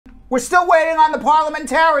We're still waiting on the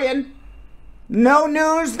Parliamentarian. No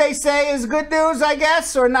news, they say, is good news, I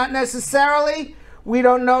guess, or not necessarily. We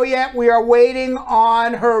don't know yet. We are waiting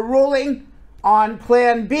on her ruling on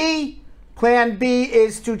Plan B. Plan B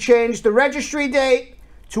is to change the registry date,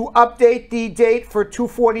 to update the date for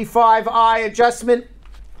 245I adjustment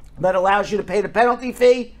that allows you to pay the penalty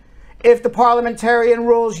fee. If the Parliamentarian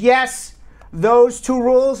rules yes, those two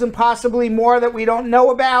rules and possibly more that we don't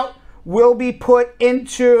know about will be put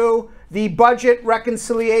into the budget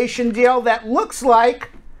reconciliation deal that looks like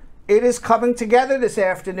it is coming together this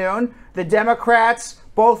afternoon. The Democrats,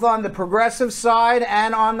 both on the progressive side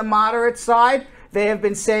and on the moderate side, they have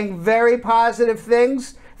been saying very positive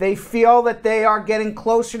things. They feel that they are getting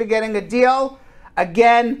closer to getting a deal.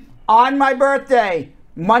 Again, on my birthday,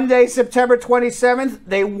 Monday, September 27th,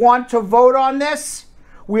 they want to vote on this.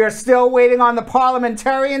 We are still waiting on the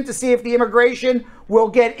Parliamentarian to see if the immigration will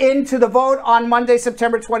get into the vote on Monday,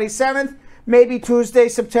 September 27th. Maybe Tuesday,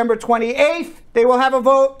 September 28th. They will have a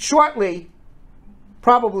vote shortly,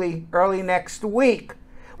 probably early next week.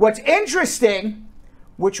 What's interesting,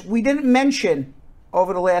 which we didn't mention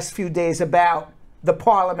over the last few days about the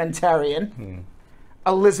Parliamentarian,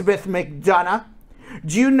 Elizabeth MacDonough.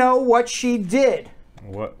 Do you know what she did?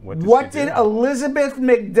 What did Elizabeth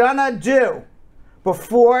MacDonough do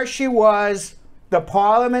before she was the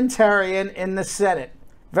Parliamentarian in the Senate?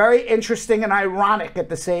 Very interesting and ironic at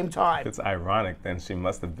the same time. If it's ironic, then she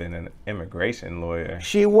must have been an immigration lawyer.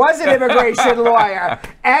 She was an immigration lawyer.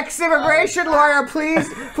 Ex-immigration lawyer plays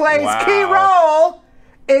key role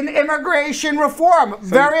in immigration reform.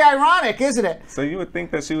 Very ironic, isn't it? So you would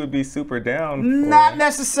think that she would be super down. Not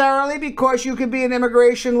necessarily, because you could be an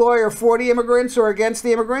immigration lawyer for the immigrants or against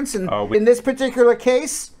the immigrants. And in this particular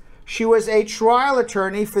case, she was a trial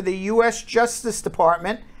attorney for the U.S. Justice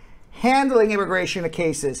Department handling immigration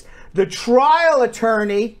cases. The trial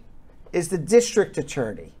attorney is the district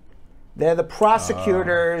attorney. They're the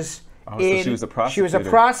prosecutors. So she was a prosecutor. She was a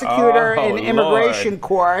prosecutor in immigration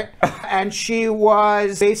court, and she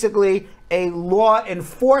was basically a law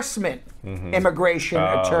enforcement immigration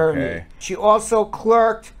attorney. Okay. She also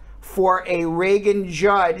clerked for a Reagan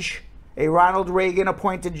judge, a Ronald Reagan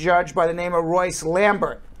appointed judge by the name of Royce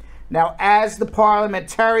Lambert. Now, as the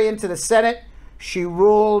Parliamentarian to the Senate, she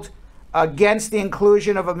ruled against the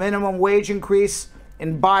inclusion of a minimum wage increase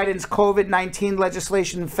in Biden's COVID-19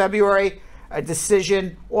 legislation in February, a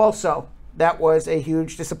decision also that was a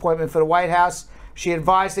huge disappointment for the White House. She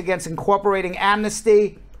advised against incorporating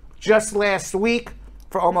Amnesty just last week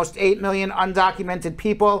for almost 8 million undocumented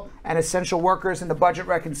people and essential workers in the budget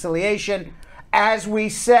reconciliation. As we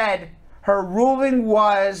said, her ruling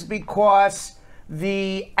was because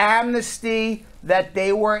the amnesty that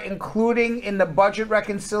they were including in the budget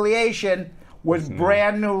reconciliation was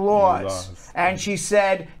brand new laws. And she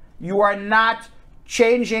said, you are not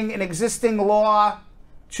changing an existing law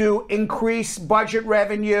to increase budget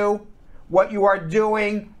revenue. What you are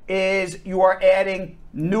doing is you are adding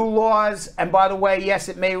new laws. And by the way, yes,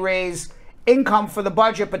 it may raise income for the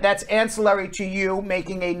budget, but that's ancillary to you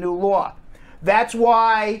making a new law. That's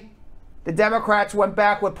why the Democrats went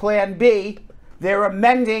back with Plan B. They're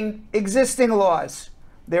amending existing laws.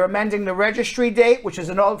 They're amending the registry date, which is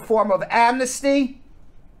an old form of amnesty.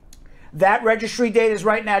 That registry date is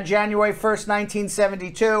right now January 1st,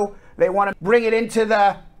 1972. They want to bring it into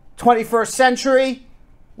the 21st century.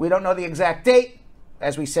 We don't know the exact date.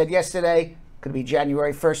 As we said yesterday, it could be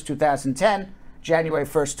January 1st, 2010, January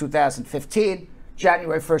 1st, 2015,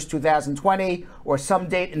 January 1st, 2020, or some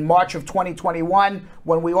date in March of 2021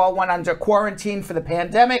 when we all went under quarantine for the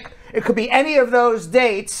pandemic. It could be any of those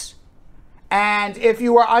dates. And if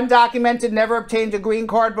you were undocumented, never obtained a green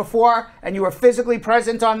card before, and you were physically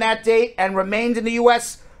present on that date and remained in the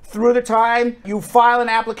U.S. through the time you file an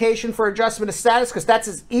application for adjustment of status, because that's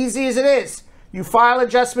as easy as it is. You file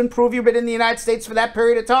adjustment, prove you've been in the United States for that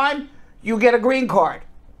period of time, you get a green card.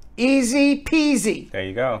 Easy peasy. There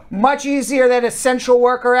you go. Much easier than essential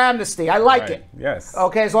worker amnesty. I like it. Yes.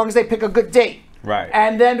 Okay, as long as they pick a good date. Right.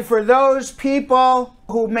 And then for those people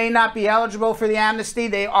who may not be eligible for the amnesty,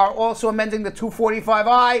 they are also amending the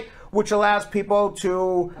 245I, which allows people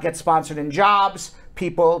to get sponsored in jobs,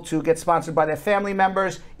 people to get sponsored by their family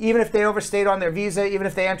members, even if they overstayed on their visa, even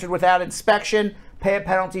if they entered without inspection, pay a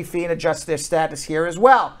penalty fee and adjust their status here as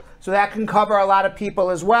well. So that can cover a lot of people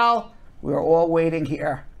as well. We're all waiting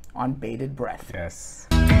here on bated breath. Yes.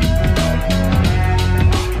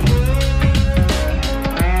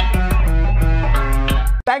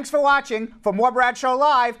 Thanks for watching. For more Bradshaw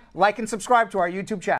Live, like and subscribe to our YouTube channel.